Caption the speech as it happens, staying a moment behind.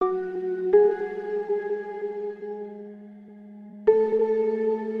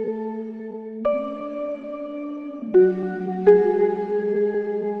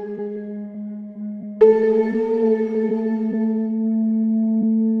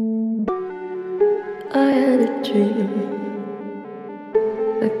I had a dream.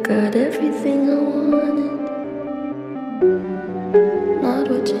 I got everything I wanted. Not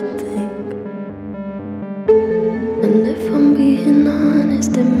what you think. And if I'm being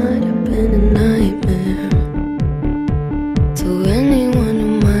honest, it might have been a nightmare to anyone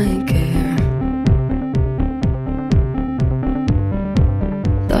who might care.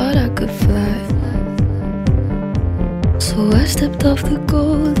 Thought I could fly, so I stepped off the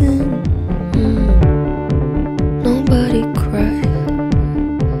golden. Nobody cried,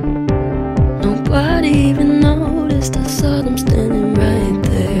 nobody even noticed. I saw them standing right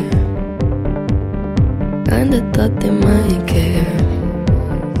there. Kinda thought they might care.